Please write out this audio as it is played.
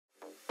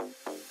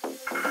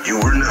You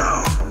are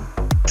now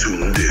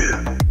tuned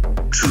in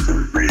to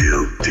the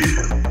real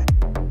deal.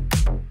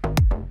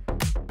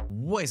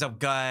 What is up,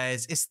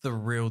 guys? It's the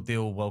real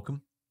deal.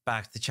 Welcome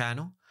back to the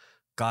channel.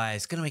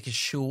 Guys, gonna make a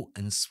short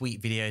and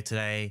sweet video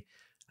today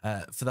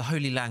for the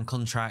Holy Land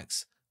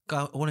contracts.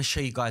 I want to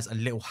show you guys a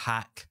little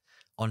hack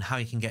on how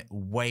you can get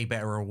way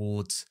better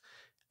rewards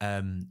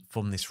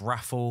from this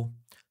raffle.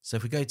 So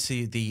if we go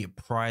to the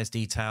prize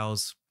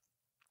details,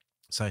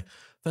 so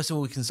first of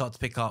all, we can start to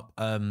pick up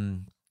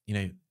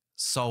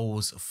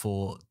souls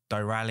for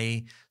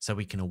Dorali, so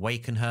we can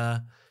awaken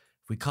her.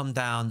 If we come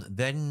down,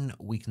 then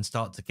we can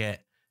start to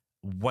get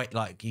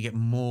you get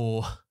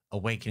more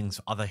awakenings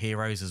for other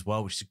heroes as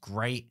well, which is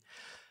great.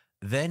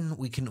 Then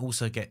we can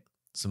also get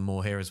some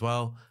more here as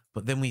well,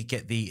 but then we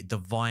get the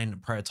divine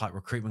prototype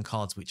recruitment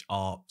cards, which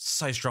are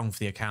so strong for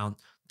the account.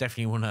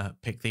 Definitely want to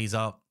pick these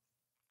up.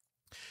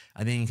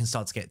 And then you can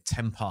start to get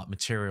 10-part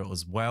material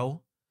as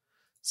well.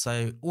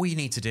 So all you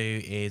need to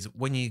do is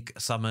when you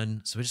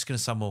summon, so we're just going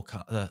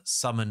to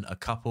summon a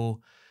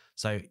couple.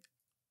 So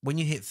when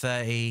you hit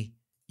 30,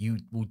 you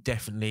will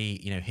definitely,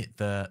 hit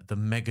the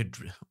mega,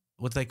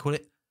 what do they call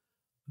it?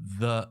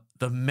 The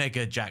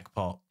mega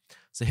jackpot.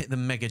 So hit the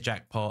mega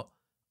jackpot.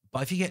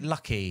 But if you get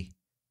lucky,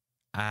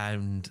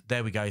 and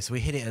there we go. So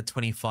we hit it at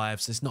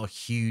 25. So it's not a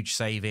huge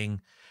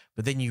saving,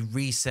 but then you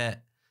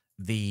reset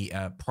the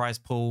prize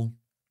pool.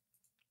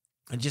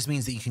 It just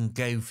means that you can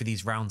go for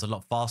these rounds a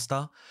lot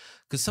faster,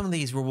 because some of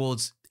these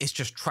rewards, it's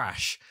just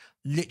trash.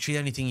 Literally the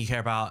only thing you care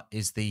about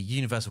is the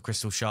universal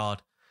crystal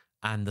shard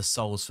and the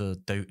souls for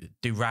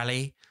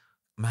Dorali.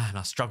 Man,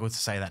 I struggle to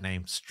say that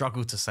name.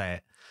 Struggle to say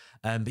it.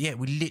 But yeah,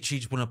 we literally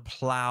just want to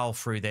plow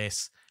through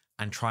this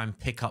and try and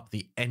pick up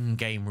the end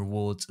game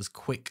rewards as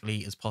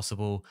quickly as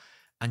possible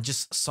and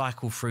just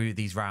cycle through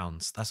these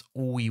rounds. That's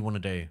all you want to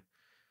do.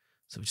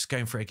 So we're just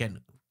going for it again,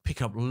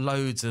 picking up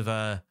loads of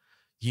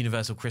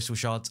universal crystal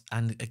shards,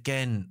 and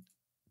again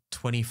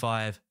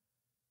 25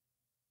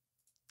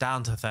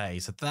 down to 30.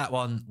 So that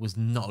one was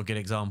not a good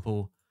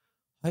example.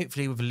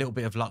 Hopefully with a little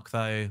bit of luck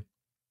though,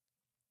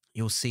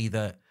 you'll see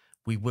that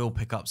we will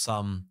pick up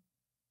some,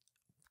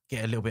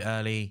 get a little bit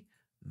early,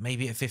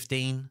 maybe at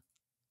 15.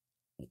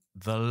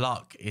 The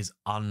luck is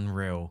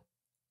unreal.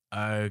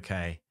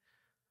 Okay,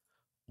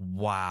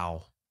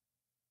 wow.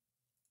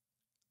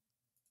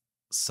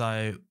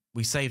 So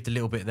we saved a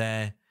little bit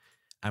there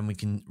and we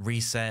can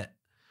reset.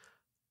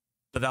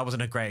 But that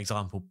wasn't a great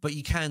example. But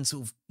you can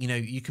sort of,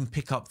 you can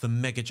pick up the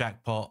mega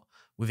jackpot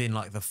within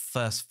like the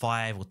first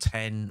 5 or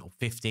 10 or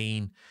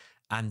 15.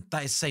 And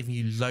that is saving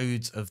you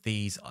loads of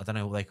these, I don't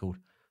know what they're called,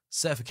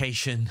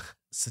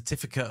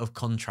 certificate of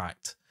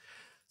contract.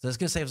 So it's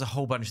going to save us a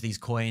whole bunch of these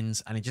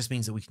coins. And it just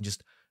means that we can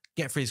just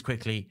get through this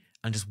quickly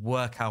and just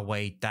work our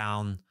way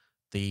down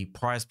the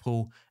prize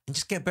pool and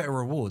just get better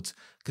rewards.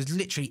 Because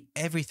literally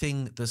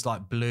everything that's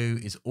like blue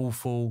is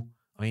awful.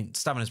 I mean,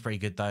 stamina's pretty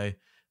good though,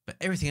 but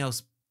everything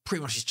else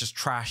pretty much is just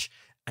trash,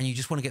 and you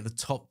just want to get the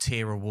top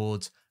tier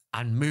rewards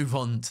and move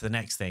on to the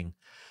next thing.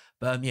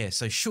 But yeah,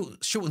 so short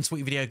and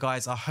sweet video,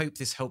 guys. I hope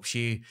this helps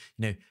you,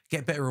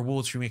 get better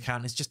rewards from your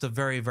account. It's just a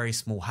very, very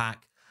small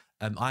hack.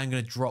 I'm going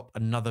to drop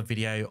another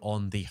video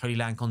on the Holy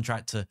Land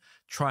contract to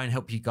try and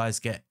help you guys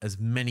get as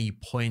many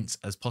points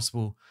as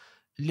possible.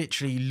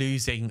 Literally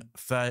losing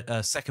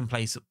second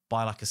place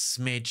by like a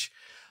smidge.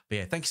 But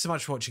yeah, thank you so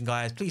much for watching,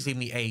 guys. Please leave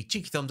me a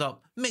cheeky thumbs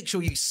up. Make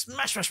sure you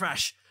smash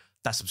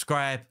that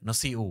subscribe, and I'll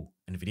see you all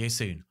in a video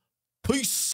soon. Peace.